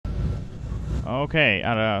Okay,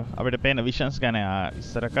 අපිට පේන visions ගැන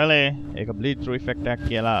ඉස්සර කළේ ඒක bleed through effect එකක්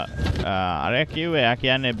කියලා අර කිව්වේ. එයා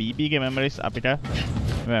කියන්නේ BB ගේ memories අපිට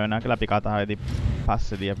වෙනවා කියලා අපි කතාවේදී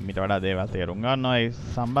පස්සේදී අපි මිට වඩා දේවල් තේරුම් ගන්නවා ඒ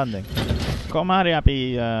සම්බන්ධයෙන්. කොහොම හරි අපි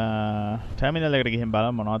terminal එකට ගිහින්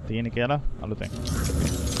බලමු මොනවද තියෙන්නේ කියලා අලුතෙන්.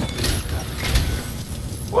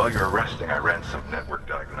 While you're resting, I ran some network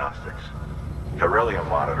diagnostics. Beryllium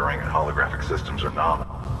monitoring and holographic systems are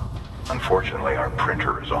nominal. Unfortunately, our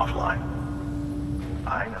printer is offline.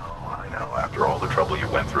 I know. After all the trouble you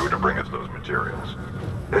went through to bring us those materials.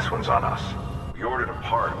 This one's on us. We ordered a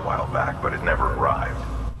part a while back, but it never arrived.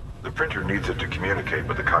 The printer needs it to communicate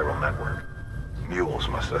with the chiral network. Mules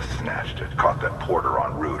must have snatched it, caught that porter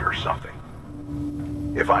en route or something.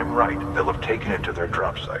 If I'm right, they'll have taken it to their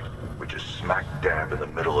drop site, which is smack dab in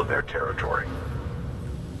the middle of their territory.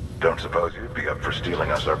 Don't suppose you'd be up for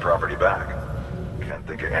stealing us our property back? Can't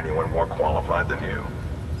think of anyone more qualified than you.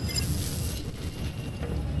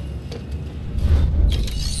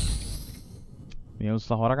 Mules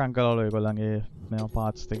la horakan කළවලු ඒගොල්ලන්ගේ මේව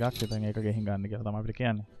parts ටිකක් ඉතින් ඒක ගෙහින් ගන්න කියලා තමයි අපිට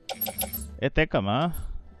කියන්නේ. ඒත් එක්කම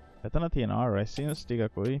එතන තියෙනවා resins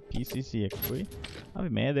ටිකකුයි PCC එකකුයි. අපි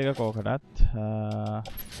මේ දෙක කෝකටත්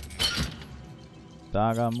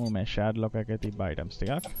දාගමු මේ shared lock එකේ තිබ්බ items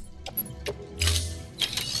ටිකක්.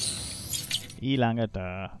 ඊළඟට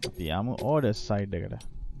අපි යමු orders side එකට.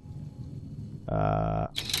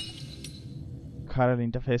 chiral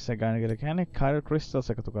interface එක ගන්න කියලා කියන්නේ chiral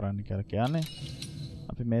crystals එකතු කරන්න කියලා කියන්නේ.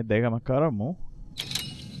 අපි මේ දෙකම කරමු.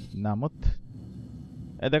 නමුත්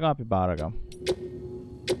ඒ දෙක අපි බාරගමු.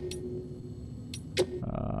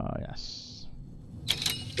 Yes.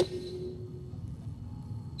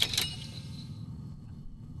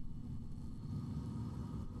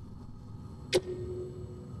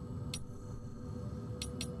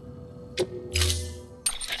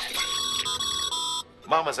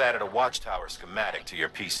 Mama's added a watchtower schematic to your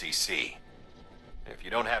PCC. If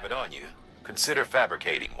you don't have it on you, consider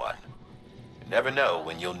fabricating one. You never know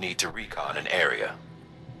when you'll need to recon an area.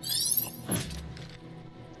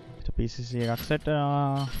 PCC එකක් set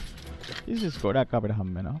වෙනවා. PCC ගොඩක් අපිට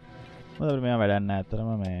හම්බ වෙනවා. මොකද මෙයා වැඩක් නැහැ අතරම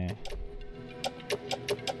මේ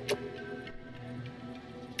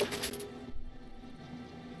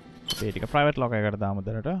මේ ටික private lock එකකට දාමු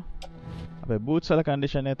දැනට. අපේ boots වල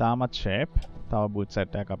condition එක තාමත් shape. තව boot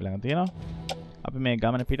set එකක් අපි ළඟ තියෙනවා. අපි මේ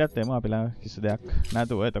ගමන පිටත් වෙමු. අපි ළඟ කිසි දෙයක්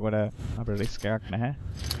නැතුව. එතකොට අපිට risk එකක් නැහැ.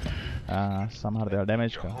 සමහර දේවල්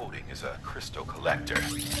damage කරනවා. Holding is a crystal collector.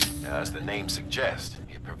 As the name suggests,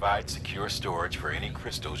 it provides secure storage for any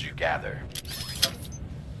crystals you gather.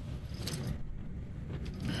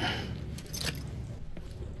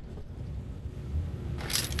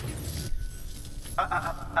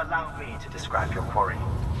 Allow me to describe your quarry.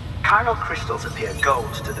 Chiral crystals appear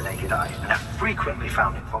gold to the naked eye and are frequently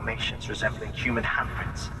found in formations resembling human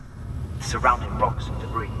handprints. Surrounding rocks and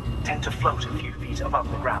debris tend to float a few feet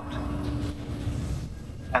above the ground.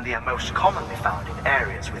 And they are most commonly found in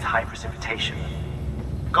areas with high precipitation.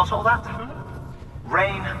 Got all that?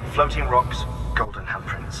 Rain, floating rocks, golden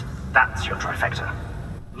handprints. That's your trifecta.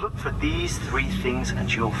 Look for these three things and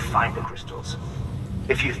you'll find the crystals.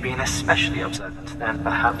 If you've been especially observant, then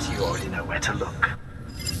perhaps you already know where to look.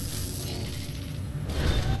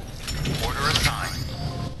 Order assigned.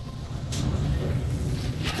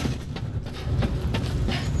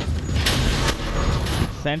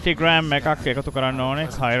 Centigram එකක් එකතු කරන්න ඕනේ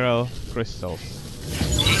chiral crystals.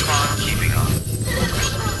 Keep on keeping on.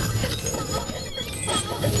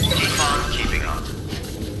 Keep on keeping on.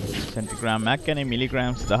 Centigram එකක් කියන්නේ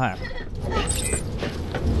milligrams 10ක්.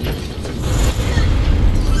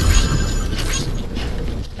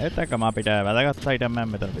 ඒතකම අපිට වැදගත් item එකක්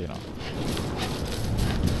මෙතන තියෙනවා.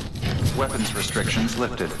 Weapons restrictions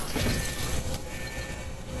lifted.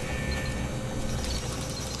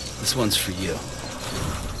 This one's for you.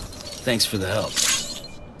 Thanks for the help.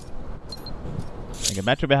 මේක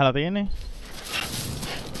battery බහලා තියෙන්නේ.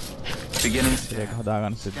 Beginning ඒක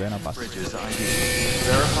හදාගන්න සිද්ධ වෙනවා පස්සේ. Bridges ID.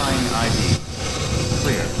 Verifying ID.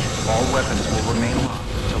 Clear. All weapons will remain locked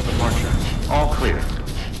until departure. All clear.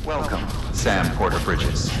 Welcome, Sam Porter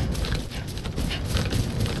Bridges.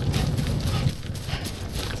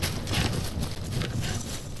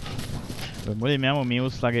 මුලින්ම යමු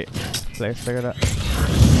මියුස් ලගේ place එකට.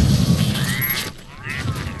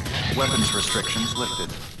 Weapons restrictions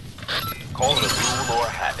lifted. Call it a rule or a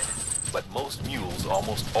habit, but most mules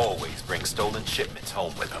almost always bring stolen shipments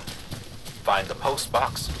home with them. Find the post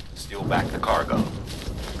box, steal back the cargo.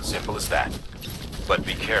 Simple as that. But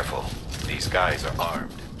be careful, these guys are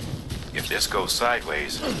armed. If this goes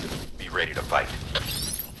sideways, be ready to fight.